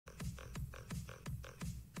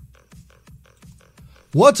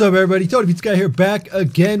What's up, everybody? TonyPizzaGuy here, back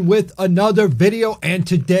again with another video, and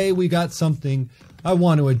today we got something I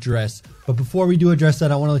want to address. But before we do address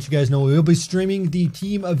that, I want to let you guys know we will be streaming the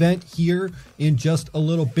team event here in just a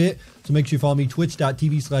little bit. So make sure you follow me,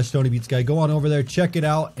 twitch.tv/TonyPizzaGuy. Go on over there, check it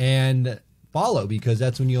out, and follow, because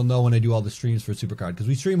that's when you'll know when I do all the streams for SuperCard, because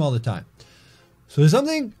we stream all the time. So there's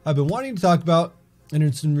something I've been wanting to talk about, and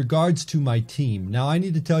it's in regards to my team. Now, I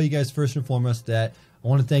need to tell you guys first and foremost that I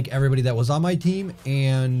want to thank everybody that was on my team,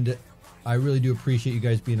 and I really do appreciate you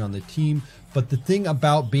guys being on the team. But the thing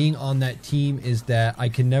about being on that team is that I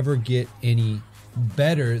can never get any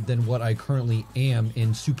better than what I currently am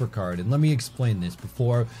in SuperCard. And let me explain this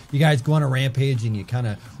before you guys go on a rampage and you kind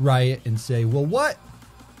of riot and say, well, what?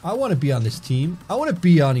 I want to be on this team. I want to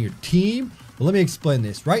be on your team. Well, let me explain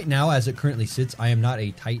this. Right now, as it currently sits, I am not a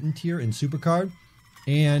Titan tier in SuperCard.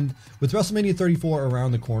 And with WrestleMania 34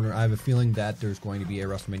 around the corner, I have a feeling that there's going to be a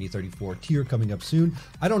WrestleMania 34 tier coming up soon.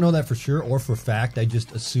 I don't know that for sure or for fact. I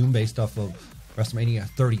just assume based off of WrestleMania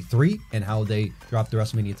 33 and how they dropped the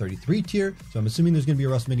WrestleMania 33 tier. So I'm assuming there's going to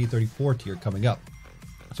be a WrestleMania 34 tier coming up.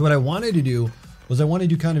 So what I wanted to do was I wanted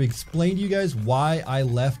to kind of explain to you guys why I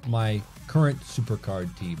left my current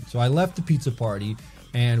SuperCard team. So I left the Pizza Party,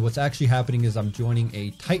 and what's actually happening is I'm joining a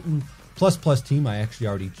Titan Plus team. I actually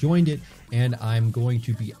already joined it, and I'm going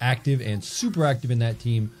to be active and super active in that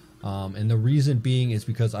team. And the reason being is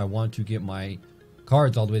because I want to get my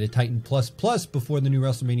cards all the way to Titan Plus before the new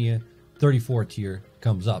WrestleMania 34 tier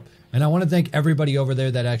comes up. And I want to thank everybody over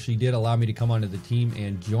there that actually did allow me to come onto the team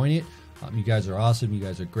and join it. You guys are awesome. You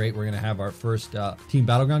guys are great. We're going to have our first Team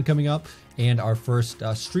Battleground coming up and our first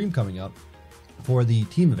stream coming up for the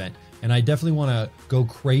team event. And I definitely want to go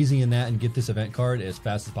crazy in that and get this event card as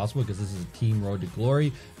fast as possible, because this is a Team Road to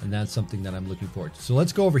Glory, and that's something that I'm looking forward to. So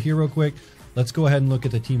let's go over here real quick. Let's go ahead and look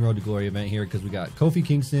at the Team Road to Glory event here, because we got Kofi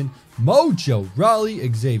Kingston, Mojo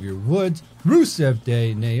Rawley, Xavier Woods, Rusev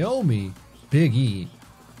Day, Naomi, Big E,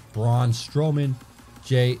 Braun Strowman,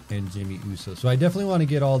 Jay, and Jimmy Uso. So I definitely want to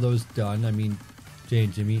get all those done. I mean, Jay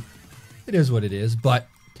and Jimmy, it is what it is, but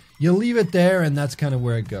you leave it there, and that's kind of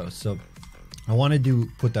where it goes. So I wanted to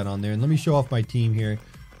put that on there, and let me show off my team here.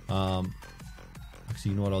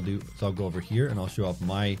 Actually, you know what I'll do? So I'll go over here and I'll show off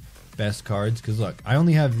my best cards, because look, I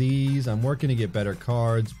only have these. I'm working to get better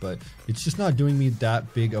cards, but it's just not doing me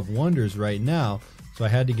that big of wonders right now. So I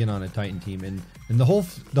had to get on a Titan team, and the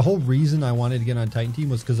whole reason I wanted to get on a Titan team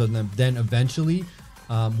was because then eventually,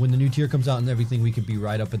 when the new tier comes out and everything, we can be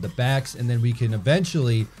right up at the backs, and then we can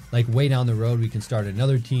eventually, like way down the road, we can start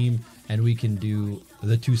another team, and we can do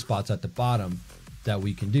the 2 spots at the bottom that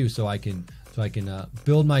we can do. So I can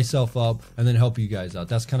build myself up and then help you guys out.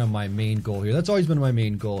 That's kind of my main goal here. That's always been my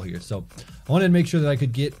main goal here. So I wanted to make sure that I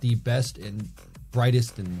could get the best and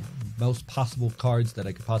brightest and most possible cards that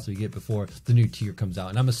I could possibly get before the new tier comes out.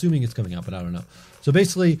 And I'm assuming it's coming out, but I don't know. So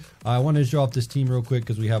basically, I wanted to show off this team real quick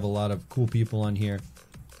because we have a lot of cool people on here.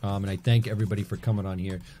 And I thank everybody for coming on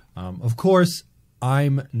here. Of course,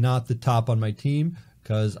 I'm not the top on my team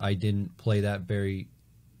because I didn't play that very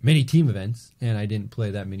many team events, and I didn't play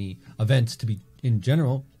that many events to be in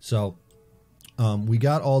general. So we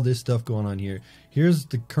got all this stuff going on here. Here's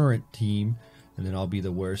the current team, and then I'll be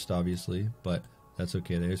the worst, obviously, but that's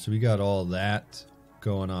okay there. So we got all that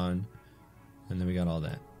going on, and then we got all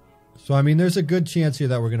that. So, I mean, there's a good chance here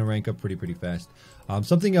that we're going to rank up pretty fast.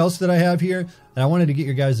 Something else that I have here that I wanted to get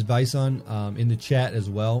your guys' advice on in the chat as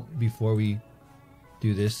well before we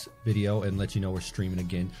do this video and let you know we're streaming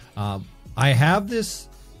again. I have this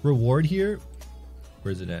reward here.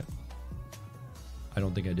 Where is it at? I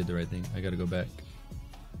don't think I did the right thing. I got to go back.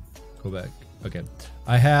 Go back. Okay.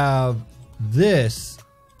 I have this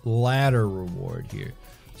ladder reward here.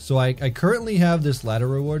 So I currently have this ladder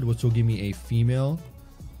reward, which will give me a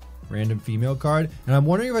random female card, and I'm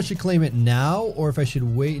wondering if I should claim it now or if I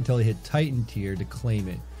should wait until I hit Titan tier to claim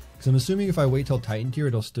it, because I'm assuming if I wait till Titan tier,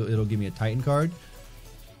 it'll give me a Titan card.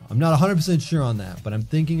 I'm not 100% sure on that, but I'm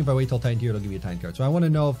thinking if I wait till Titan tier, it'll give me a Titan card. So I want to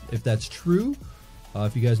know if that's true.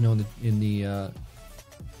 If you guys know in the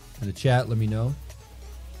chat, let me know.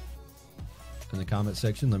 In the comment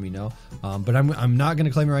section, let me know. But I'm not going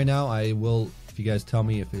to claim it right now. I will, if you guys tell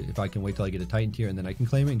me if I can wait till I get a Titan tier, and then I can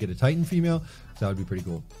claim it and get a Titan female. So that would be pretty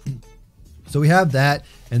cool. So we have that,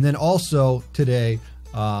 and then also today,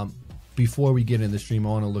 before we get in the stream, I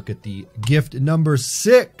want to look at the gift number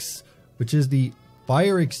 6, which is the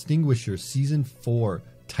Fire Extinguisher Season 4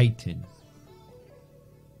 Titan,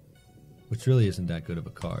 which really isn't that good of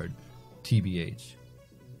a card, TBH.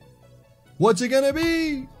 What's it gonna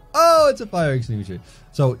be? Oh, it's a fire extinguisher.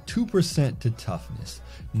 So 2% to toughness.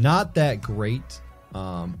 Not that great.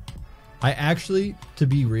 I actually, to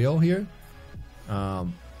be real here,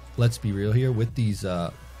 let's be real here with these.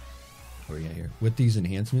 Where we at here? With these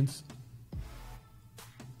enhancements.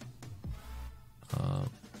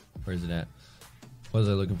 Where is it at? What was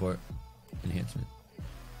I looking for? Enhancement.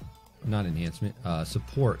 Not enhancement.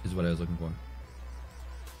 Support is what I was looking for.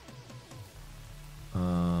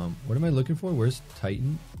 What am I looking for? Where's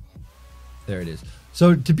Titan? There it is.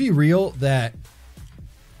 So to be real, that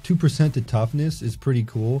 2% to toughness is pretty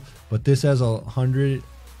cool, but this has 100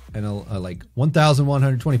 and like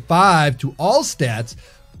 1,125 to all stats.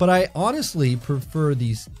 But I honestly prefer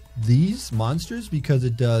these monsters because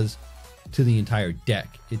it does to the entire deck.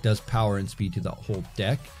 It does power and speed to the whole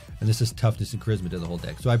deck, and this is toughness and charisma to the whole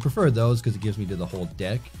deck. So I prefer those because it gives me to the whole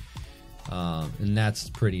deck, and that's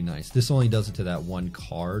pretty nice. This only does it to that one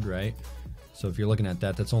card, right? So if you're looking at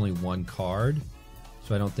that, that's only one card.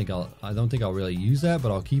 So I don't think I'll really use that,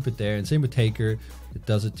 but I'll keep it there. And same with Taker, it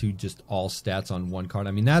does it to just all stats on one card.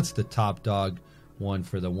 I mean, that's the top dog one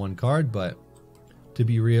for the one card, but to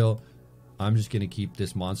be real, I'm just gonna keep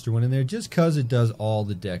this monster one in there just because it does all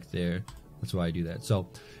the deck there. That's why I do that. So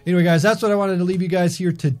anyway, guys, that's what I wanted to leave you guys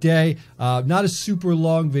here today. Not a super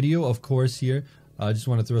long video, of course, here. I just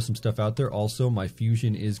want to throw some stuff out there. Also, my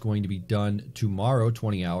fusion is going to be done tomorrow,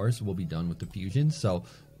 20 hours. We'll be done with the fusion. So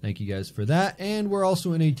thank you guys for that. And we're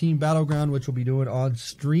also in a team battleground, which we'll be doing on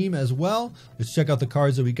stream as well. Let's check out the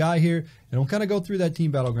cards that we got here, and we'll kind of go through that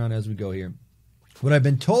team battleground as we go here. What I've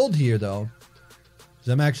been told here, though, is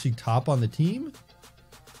I'm actually top on the team,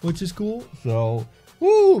 which is cool. So,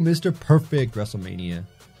 woo, Mr. Perfect WrestleMania.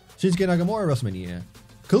 Shinsuke Nakamura WrestleMania.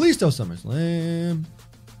 Kalisto SummerSlam.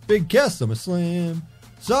 Big Cass SummerSlam.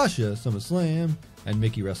 Sasha SummerSlam. And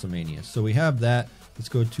Mickey WrestleMania. So we have that. Let's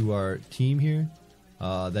go to our team here.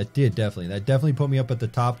 That definitely put me up at the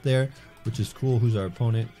top there, which is cool. Who's our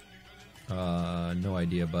opponent? No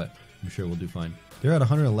idea, but I'm sure we'll do fine. They're at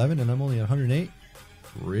 111 and I'm only at 108.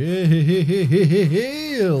 Really?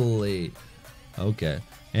 Okay.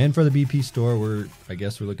 And for the BP store, I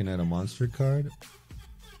guess we're looking at a monster card.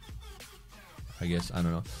 I don't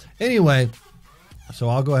know. Anyway, so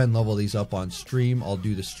I'll go ahead and level these up on stream. I'll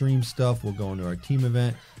do the stream stuff. We'll go into our team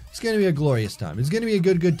event. It's going to be a glorious time. It's going to be a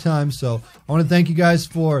good time. So I want to thank you guys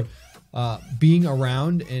for being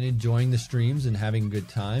around and enjoying the streams and having a good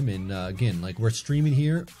time. And again, like, we're streaming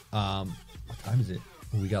here. What time is it?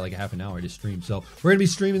 We got like a half an hour to stream. So we're going to be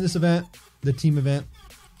streaming this event, the team event,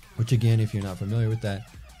 which again, if you're not familiar with that,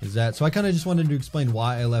 is that. So I kind of just wanted to explain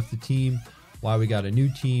why I left the team, why we got a new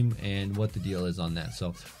team, and what the deal is on that.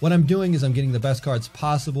 So what I'm doing is I'm getting the best cards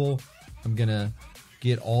possible. I'm going to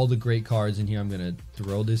get all the great cards in here. I'm going to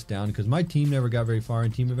throw this down because my team never got very far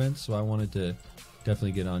in team events. So I wanted to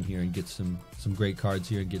definitely get on here and get some great cards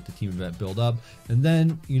here and get the team event build up. And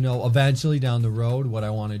then, you know, eventually down the road, what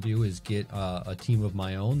I want to do is get a team of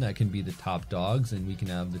my own that can be the top dogs, and we can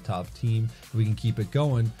have the top team. We can keep it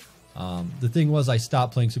going. The thing was, I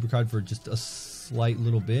stopped playing SuperCard for just a slight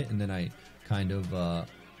little bit, and then I kind of,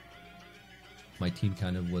 my team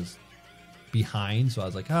kind of was behind. So I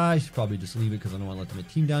was like, I should probably just leave it because I don't want to let my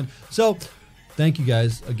team down. So thank you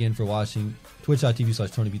guys again for watching.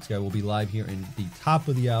 Twitch.tv/TonyPizzaGuy will be live here in the top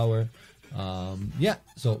of the hour. Yeah,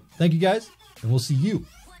 so thank you guys, and we'll see you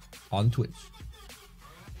on Twitch.